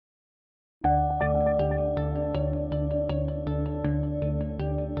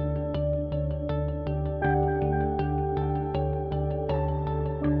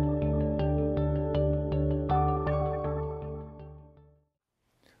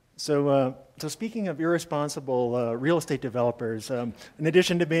So speaking of irresponsible real estate developers, in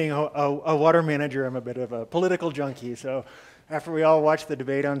addition to being a water manager, I'm a bit of a political junkie. So after we all watched the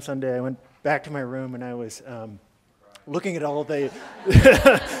debate on Sunday, I went back to my room and I was looking at all the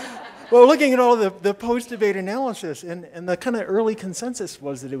looking at all the post-debate analysis, and the kind of early consensus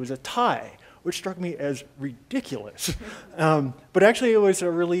was that it was a tie, which struck me as ridiculous. But actually, it was a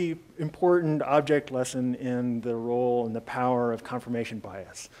really important object lesson in the role and the power of confirmation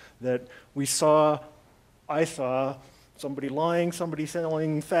bias. That I saw somebody lying, somebody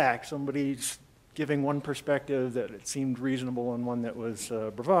selling facts, somebody giving one perspective that it seemed reasonable and one that was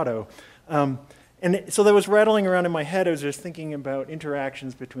bravado. And so that was rattling around in my head. I was just thinking about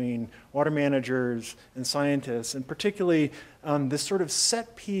interactions between water managers and scientists, and particularly this sort of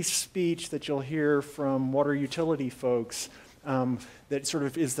set-piece speech that you'll hear from water utility folks that sort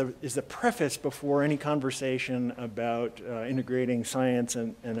of is the preface before any conversation about integrating science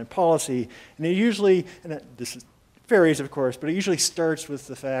and policy. And it usually, this varies of course, but it usually starts with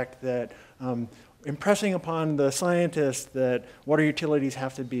the fact that impressing upon the scientists that water utilities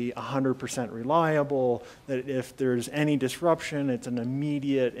have to be 100% reliable, that if there's any disruption, it's an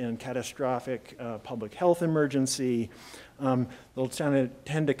immediate and catastrophic public health emergency. They'll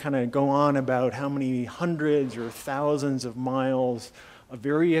tend to kind of go on about how many hundreds or thousands of miles of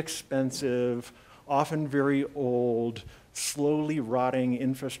very expensive, often very old, slowly rotting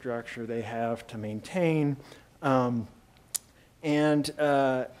infrastructure they have to maintain. And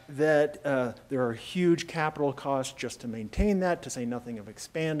that there are huge capital costs just to maintain that, to say nothing of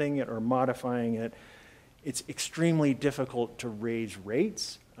expanding it or modifying it. It's extremely difficult to raise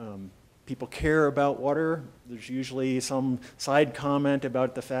rates. People care about water. There's usually some side comment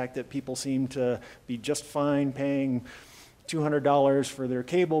about the fact that people seem to be just fine paying $200 for their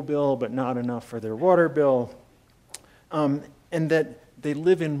cable bill, but not enough for their water bill. And that they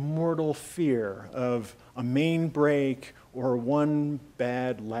live in mortal fear of a main break or one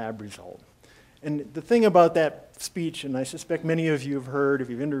bad lab result. And the thing about that speech, and I suspect many of you have heard if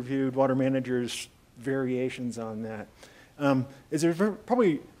you've interviewed water managers, variations on that, is there's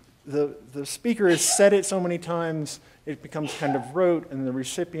probably the speaker has said it so many times it becomes kind of rote, and the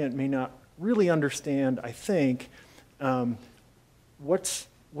recipient may not really understand, I think. What's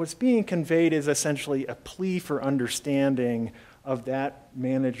being conveyed is essentially a plea for understanding of that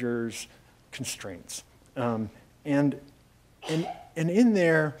manager's constraints. And in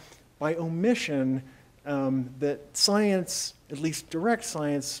there, by omission, that science, at least direct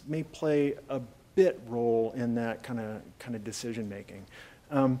science, may play a bit role in that kind of decision making.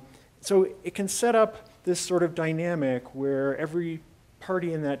 So it can set up this sort of dynamic where every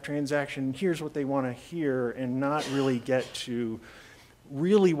party in that transaction hears what they want to hear and not really get to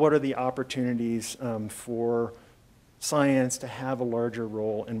really what are the opportunities for science to have a larger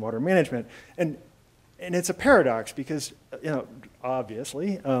role in water management. And it's a paradox because,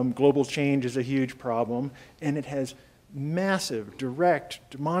 obviously, global change is a huge problem, and it has massive, direct,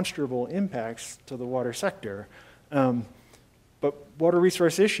 demonstrable impacts to the water sector. But water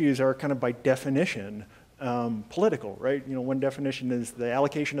resource issues are kind of by definition political, right? One definition is the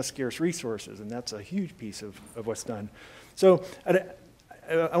allocation of scarce resources, and that's a huge piece of what's done. So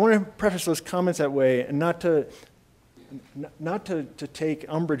I want to preface those comments that way, and not to take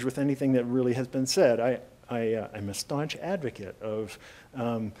umbrage with anything that really has been said. I'm a staunch advocate of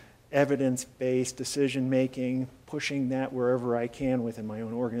evidence-based decision-making, pushing that wherever I can within my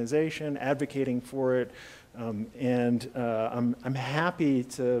own organization, advocating for it, and I'm happy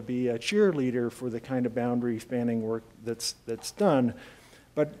to be a cheerleader for the kind of boundary-spanning work that's done.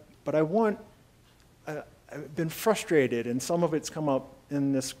 But I've been frustrated, and some of it's come up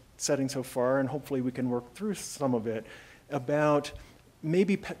in this setting so far, and hopefully we can work through some of it, about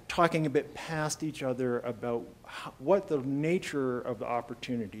maybe talking a bit past each other about what the nature of the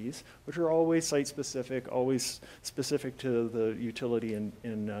opportunities, which are always site-specific, always specific to the utility in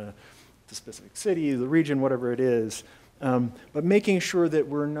the specific city, the region, whatever it is, but making sure that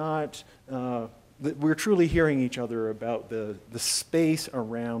that we're truly hearing each other about the space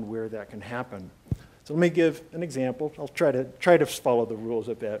around where that can happen. So let me give an example. I'll try to follow the rules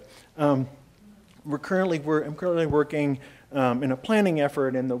a bit. I'm currently working in a planning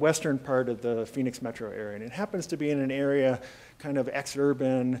effort in the western part of the Phoenix metro area, and it happens to be in an area kind of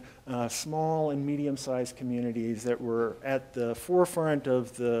ex-urban, small and medium-sized communities that were at the forefront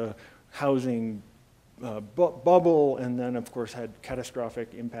of the housing bubble, and then of course had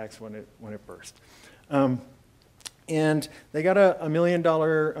catastrophic impacts when it burst. And they got a $1 million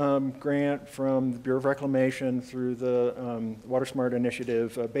grant from the Bureau of Reclamation through the Water Smart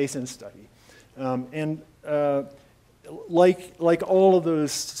Initiative Basin Study. And like all of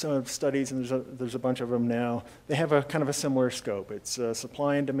those studies, and there's a bunch of them now, they have a kind of a similar scope. It's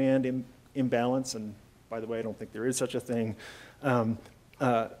supply and demand imbalance, and by the way, I don't think there is such a thing.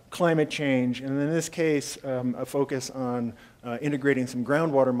 Climate change, and in this case, a focus on integrating some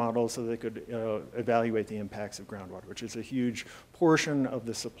groundwater models so they could evaluate the impacts of groundwater, which is a huge portion of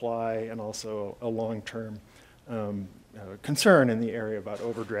the supply and also a long-term concern in the area about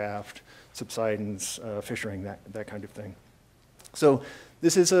overdraft, subsidence, fishing, that kind of thing. So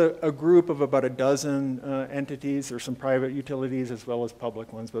this is a group of about a dozen entities. There's some private utilities as well as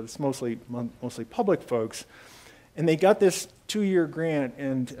public ones, but it's mostly public folks. And they got this 2-year grant,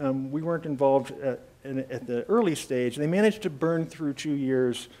 and we weren't involved at the early stage. They managed to burn through 2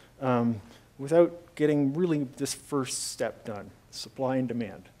 years without getting really this first step done, supply and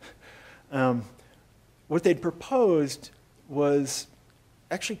demand. What they'd proposed was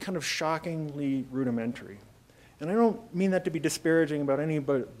actually kind of shockingly rudimentary. And I don't mean that to be disparaging about any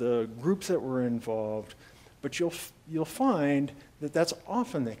but the groups that were involved, but you'll find that that's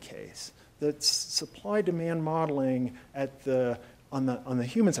often the case. That supply-demand modeling on the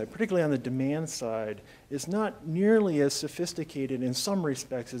human side, particularly on the demand side, is not nearly as sophisticated in some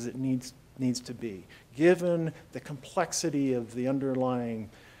respects as it needs to be, given the complexity of the underlying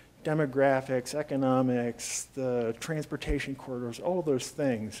demographics, economics, the transportation corridors, all those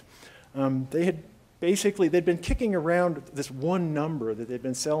things. They'd been kicking around this one number that they'd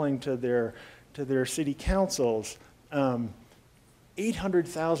been selling to their city councils,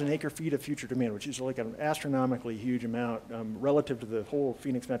 800,000 acre-feet of future demand, which is like an astronomically huge amount relative to the whole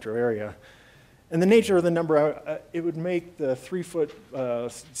Phoenix metro area. And the nature of the number, it would make the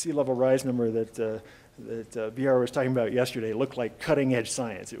 3-foot sea level rise number that VR was talking about yesterday look like cutting-edge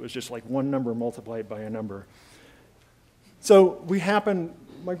science. It was just like one number multiplied by a number. So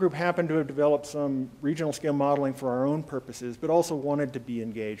my group happened to have developed some regional scale modeling for our own purposes, but also wanted to be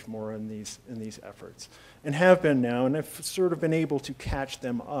engaged more in these efforts, and have been now, and have sort of been able to catch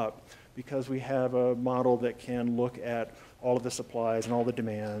them up because we have a model that can look at all of the supplies and all the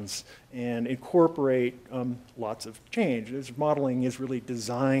demands and incorporate lots of change. This modeling is really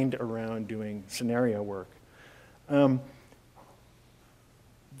designed around doing scenario work. The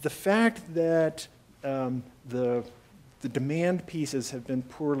fact that the demand pieces have been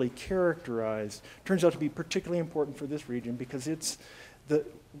poorly characterized turns out to be particularly important for this region because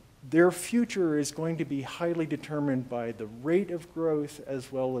their future is going to be highly determined by the rate of growth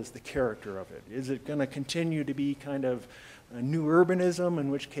as well as the character of it. Is it going to continue to be kind of a new urbanism, in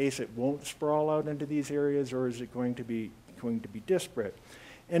which case it won't sprawl out into these areas, or is it going to be disparate?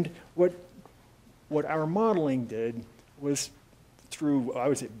 And what our modeling did was, through, I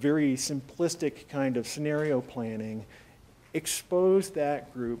would say, very simplistic kind of scenario planning, expose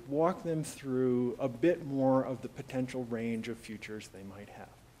that group, walk them through a bit more of the potential range of futures they might have.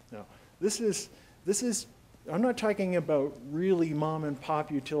 Now, this is, I'm not talking about really mom and pop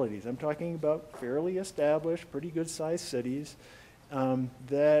utilities. I'm talking about fairly established, pretty good sized cities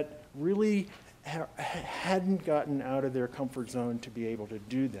that really hadn't gotten out of their comfort zone to be able to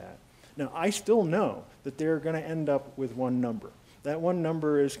do that. Now, I still know that they're going to end up with one number. That one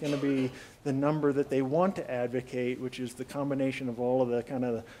number is going to be the number that they want to advocate, which is the combination of all of the kind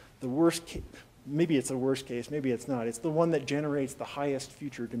of the worst case. Maybe it's the worst case, maybe it's not. It's the one that generates the highest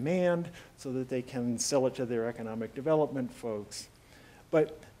future demand so that they can sell it to their economic development folks.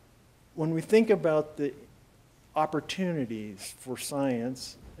 But when we think about the opportunities for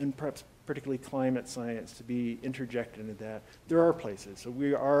science, and perhaps particularly climate science, to be interjected into that, there are places. So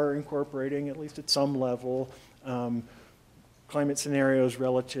we are incorporating, at least at some level, climate scenarios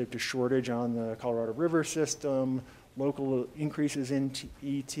relative to shortage on the Colorado River system, local increases in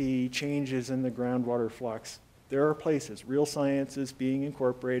ET, changes in the groundwater flux. There are places, real science is being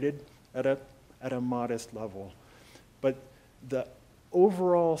incorporated at a modest level. But the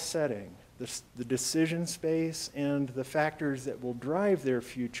overall setting, the decision space and the factors that will drive their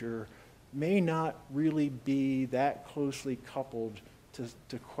future may not really be that closely coupled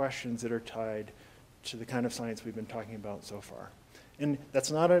to questions that are tied to the kind of science we've been talking about so far. And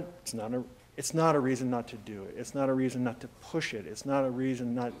it's not a reason not to do it. It's not a reason not to push it. It's not a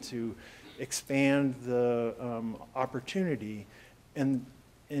reason not to expand the opportunity. And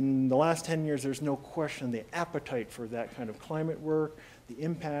in the last 10 years, there's no question the appetite for that kind of climate work, the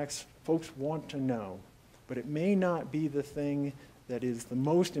impacts, folks want to know. But it may not be the thing that is the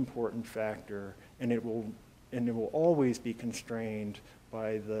most important factor, and it will always be constrained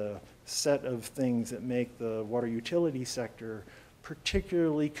by the set of things that make the water utility sector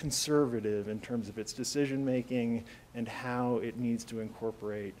particularly conservative in terms of its decision making and how it needs to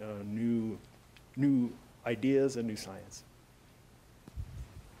incorporate new ideas and new science.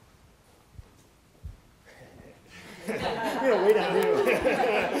 Way down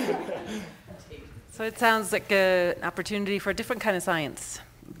here. So it sounds like an opportunity for a different kind of science,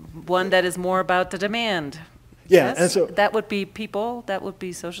 one that is more about the demand. Yeah, Yes? and so that would be people, that would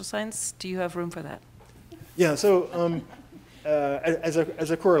be social science. Do you have room for that? yeah, so as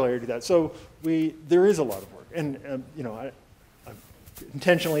a corollary to that, so there is a lot of work, and I'm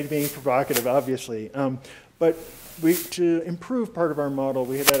intentionally being provocative, obviously, but to improve part of our model,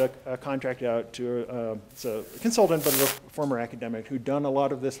 we had a contract out to it's a consultant, but a former academic who'd done a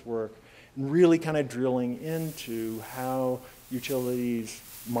lot of this work, and really kind of drilling into how utilities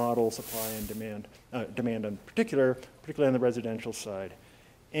model supply and demand in particularly on the residential side.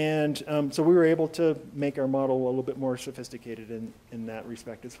 And so we were able to make our model a little bit more sophisticated in that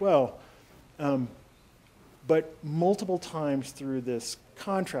respect as well. But multiple times through this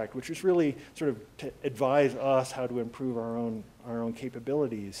contract, which is really sort of to advise us how to improve our own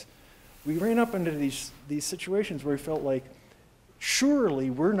capabilities, we ran up into these situations where we felt like, surely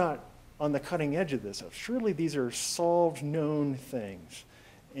we're not on the cutting edge of this. Surely these are solved, known things.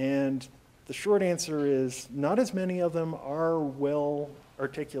 And the short answer is not as many of them are well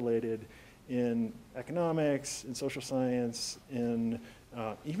articulated in economics, in social science, in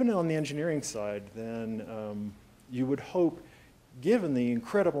even on the engineering side than you would hope, given the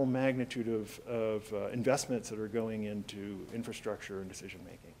incredible magnitude of investments that are going into infrastructure and decision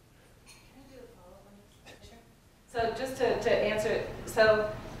making. Can I do a follow-up on this? Sure. So just to answer,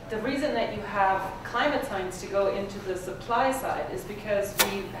 so the reason that you have climate science to go into the supply side is because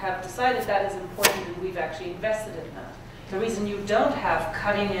we have decided that is important and we've actually invested in that. The reason you don't have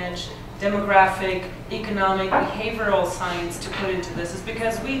cutting-edge demographic, economic, behavioral science to put into this is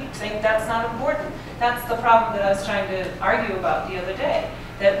because we think that's not important. That's the problem that I was trying to argue about the other day,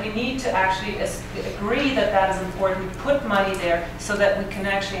 that we need to actually agree that that is important, put money there so that we can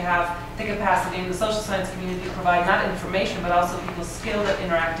actually have the capacity in the social science community to provide not information, but also people skilled at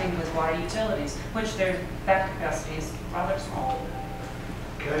interacting with water utilities, which that capacity is rather small.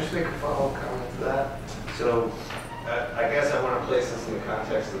 Can I just make a follow-up comment to that? So I guess I want to place this in the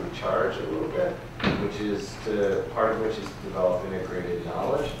context of the charge a little bit, part of which is to develop integrated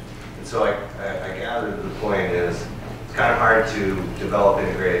knowledge. And so I gather the point is it's kind of hard to develop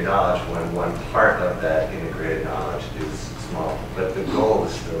integrated knowledge when one part of that integrated knowledge is small, but the goal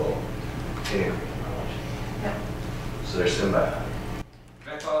is still integrated knowledge. Yeah. So they're symbiotic.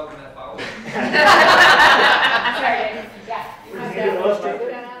 Can I follow up on that follow-up? Sorry, yeah.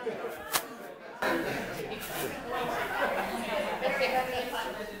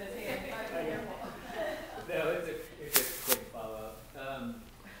 No, it's a quick follow-up.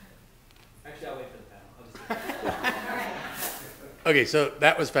 Actually, I'll wait for the panel. Okay, so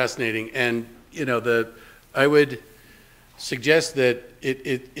that was fascinating, and I would suggest that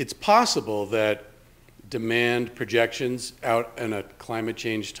it's possible that demand projections out in a climate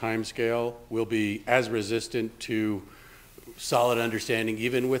change timescale will be as resistant to solid understanding,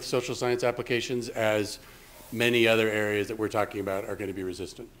 even with social science applications, as many other areas that we're talking about are going to be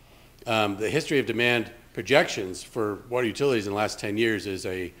resistant. The history of demand projections for water utilities in the last 10 years is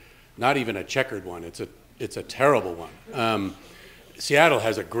not even a checkered one. It's a terrible one. Seattle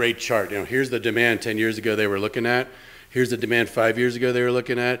has a great chart. Here's the demand 10 years ago they were looking at. Here's the demand 5 years ago they were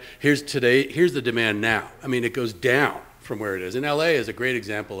looking at. Here's the demand now. I mean, it goes down from where it is. And LA is a great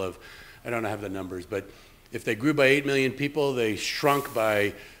example of, I don't have the numbers, but if they grew by 8 million people, they shrunk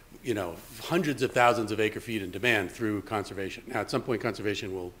by hundreds of thousands of acre feet in demand through conservation. Now, at some point,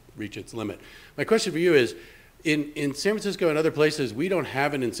 conservation will reach its limit. My question for you is, in San Francisco and other places, we don't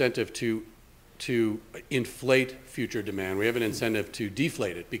have an incentive to inflate future demand. We have an incentive to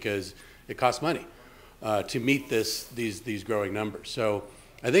deflate it because it costs money to meet these growing numbers. So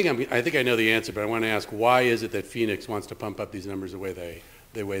I think I know the answer, but I want to ask, why is it that Phoenix wants to pump up these numbers the way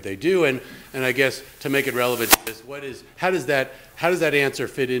they do? And I guess to make it relevant to this, how does that answer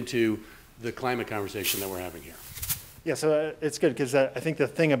fit into the climate conversation that we're having here? Yeah, so it's good because I think the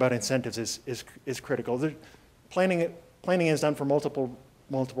thing about incentives is critical. Planning is done for multiple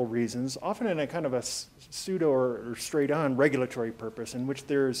reasons, often in a kind of a pseudo or straight-on regulatory purpose in which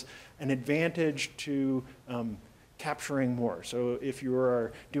there's an advantage to capturing more. So if you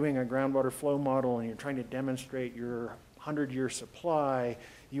are doing a groundwater flow model and you're trying to demonstrate your 100-year supply,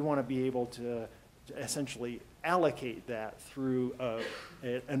 you want to be able to essentially allocate that through a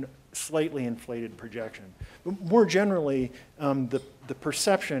slightly inflated projection. But more generally, the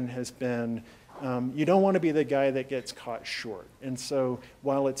perception has been you don't want to be the guy that gets caught short. And so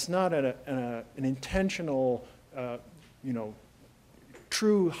while it's not an intentional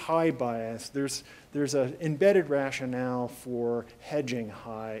true high bias. There's an embedded rationale for hedging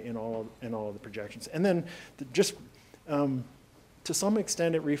high in all of the projections. And then just to some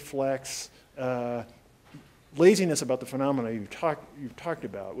extent it reflects laziness about the phenomena you've talked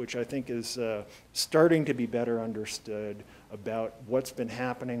about, which I think is starting to be better understood about what's been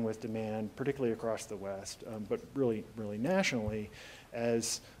happening with demand, particularly across the West, but really nationally,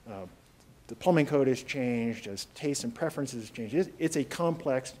 as the plumbing code has changed, as tastes and preferences have changed. It's a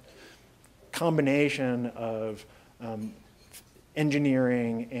complex combination of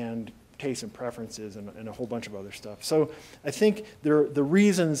engineering and tastes and preferences and a whole bunch of other stuff. So I think the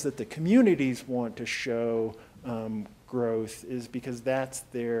reasons that the communities want to show growth is because that's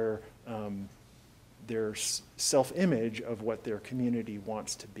their self-image of what their community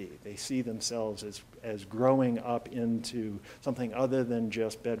wants to be. They see themselves as growing up into something other than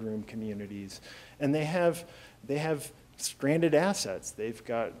just bedroom communities. And they have stranded assets. They've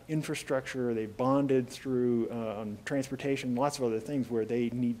got infrastructure, they've bonded through on transportation, lots of other things where they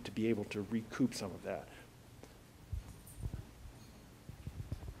need to be able to recoup some of that.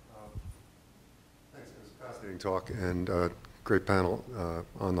 Thanks, it was a fascinating talk and great panel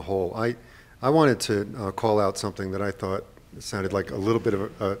on the whole. I wanted to call out something that I thought sounded like a little bit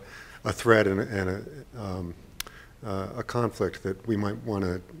of a thread and a conflict that we might want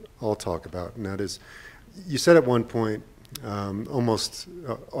to all talk about, and that is, you said at one point, almost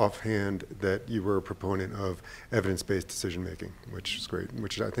offhand, that you were a proponent of evidence-based decision-making, which is great,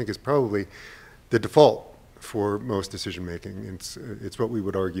 which I think is probably the default for most decision-making. It's what we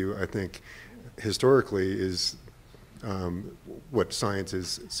would argue, I think, historically is what science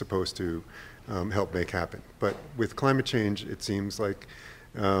is supposed to help make happen. But with climate change, it seems like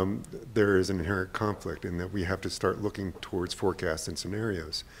there is an inherent conflict in that we have to start looking towards forecasts and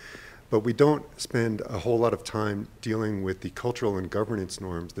scenarios. But we don't spend a whole lot of time dealing with the cultural and governance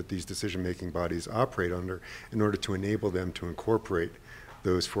norms that these decision-making bodies operate under in order to enable them to incorporate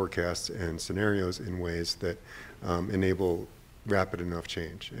those forecasts and scenarios in ways that enable rapid enough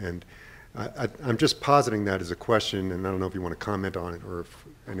change. And I'm just positing that as a question, and I don't know if you want to comment on it or if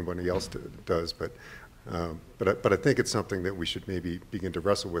anybody else does, but I think it's something that we should maybe begin to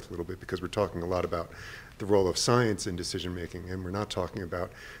wrestle with a little bit, because we're talking a lot about the role of science in decision making, and we're not talking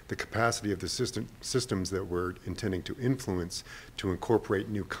about the capacity of the systems that we're intending to influence to incorporate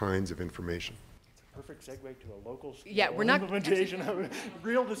new kinds of information. Perfect segue to a local implementation of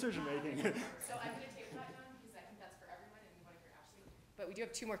real decision making. So I'm going to take that down because I think that's for everyone and we want to hear Ashley. But we do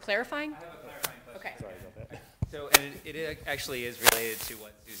have two more clarifying. I have a clarifying question. Okay. Sorry about that. So, and it actually is related to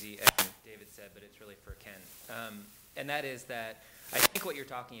what Susie and David said, but it's really for Ken. And that is that I think what you're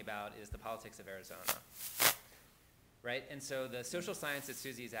talking about is the politics of Arizona, right? And so the social science that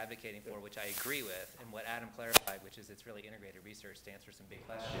Susie is advocating for, which I agree with, and what Adam clarified, which is it's really integrated research to answer some big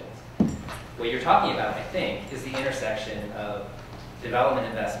questions. What you're talking about, I think, is the intersection of development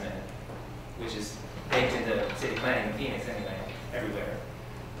investment, which is baked into city planning in Phoenix anyway, everywhere,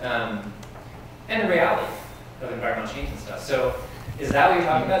 and the reality of environmental change and stuff. So is that what you're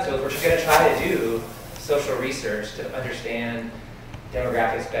talking about? So if we're going to try to do social research to understand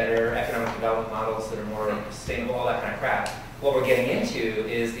demographics better, economic development models that are more sustainable, all that kind of crap, what we're getting into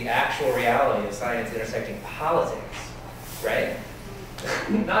is the actual reality of science intersecting politics, right?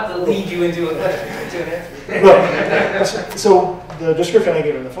 Not to lead you into an answer. Well, so the description I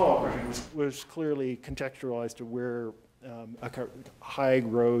gave in the follow-up question was clearly contextualized to where a high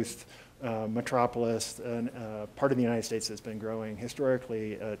growth metropolis, part of the United States that's been growing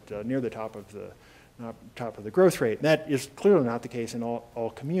historically at near the top of the growth rate. And that is clearly not the case in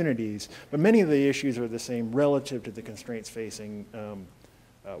all communities, but many of the issues are the same relative to the constraints facing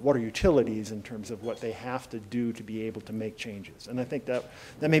water utilities in terms of what they have to do to be able to make changes. And I think that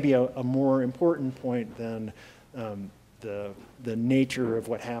may be a more important point than the nature of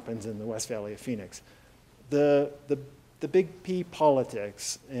what happens in the West Valley of Phoenix. The big P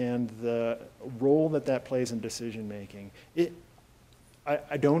politics and the role that plays in decision making,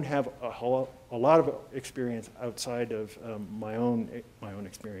 I don't have a lot of experience outside of my own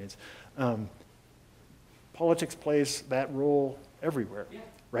experience. Politics plays that role everywhere, Yeah,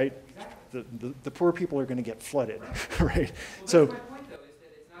 right? exactly. The poor people are going to get flooded, right? Well, So that's my point, though, is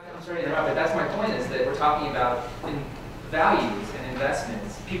that it's not that I'm sorry to interrupt, but that's my point, is that we're talking about values and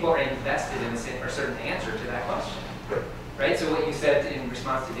investments. People are invested in a certain answer to that question. Right? So what you said in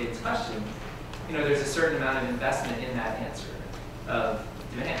response to David's question, there's a certain amount of investment in that answer of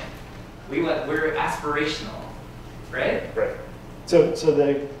demand. We're aspirational, right? right. So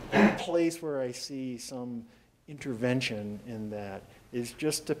the place where I see some intervention in that is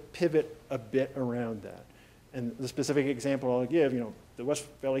just to pivot a bit around that. And the specific example I'll give, the West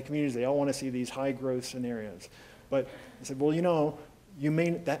Valley communities, they all want to see these high growth scenarios. But I said, well, you know,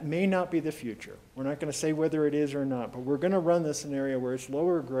 that may not be the future. We're not going to say whether it is or not, but we're going to run the scenario where it's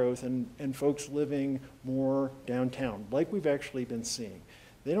lower growth and folks living more downtown, like we've actually been seeing.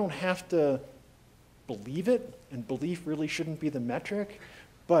 They don't have to believe it, and belief really shouldn't be the metric,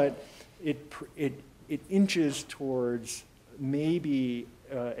 but it inches towards maybe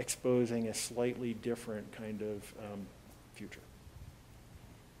exposing a slightly different kind of future.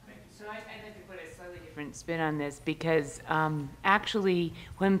 So I'd like to put a slightly different spin on this, because actually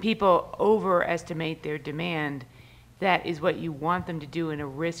when people overestimate their demand, that is what you want them to do in a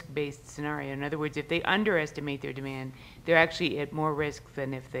risk-based scenario. In other words, if they underestimate their demand, they're actually at more risk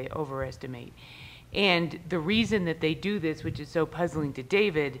than if they overestimate. And the reason that they do this, which is so puzzling to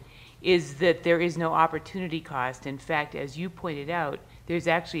David, is that there is no opportunity cost. In fact, as you pointed out, there's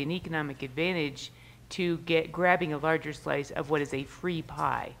actually an economic advantage to grabbing a larger slice of what is a free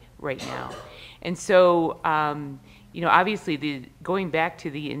pie right now. And so, you know, obviously going back to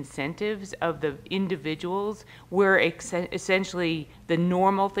the incentives of the individuals, where essentially the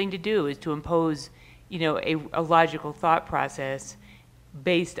normal thing to do is to impose, you know, a logical thought process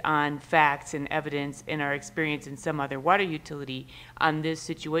based on facts and evidence and our experience in some other water utility on this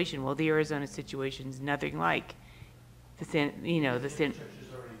situation. Well, the Arizona situation is nothing like the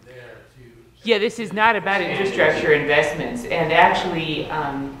yeah, this is not about infrastructure investments. And actually,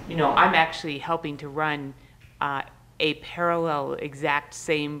 you know, I'm actually helping to run a parallel exact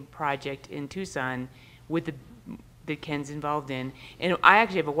same project in Tucson with that Ken's involved in. And I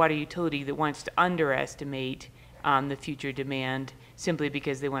actually have a water utility that wants to underestimate the future demand simply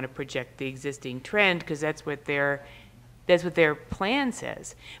because they want to project the existing trend, because that's what their plan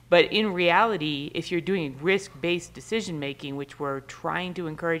says. But in reality, if you're doing risk-based decision-making, which we're trying to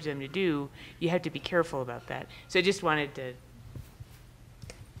encourage them to do, you have to be careful about that. So I just wanted to...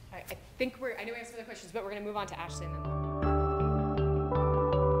 I think I know we have some other questions, but we're going to move on to Ashley and then...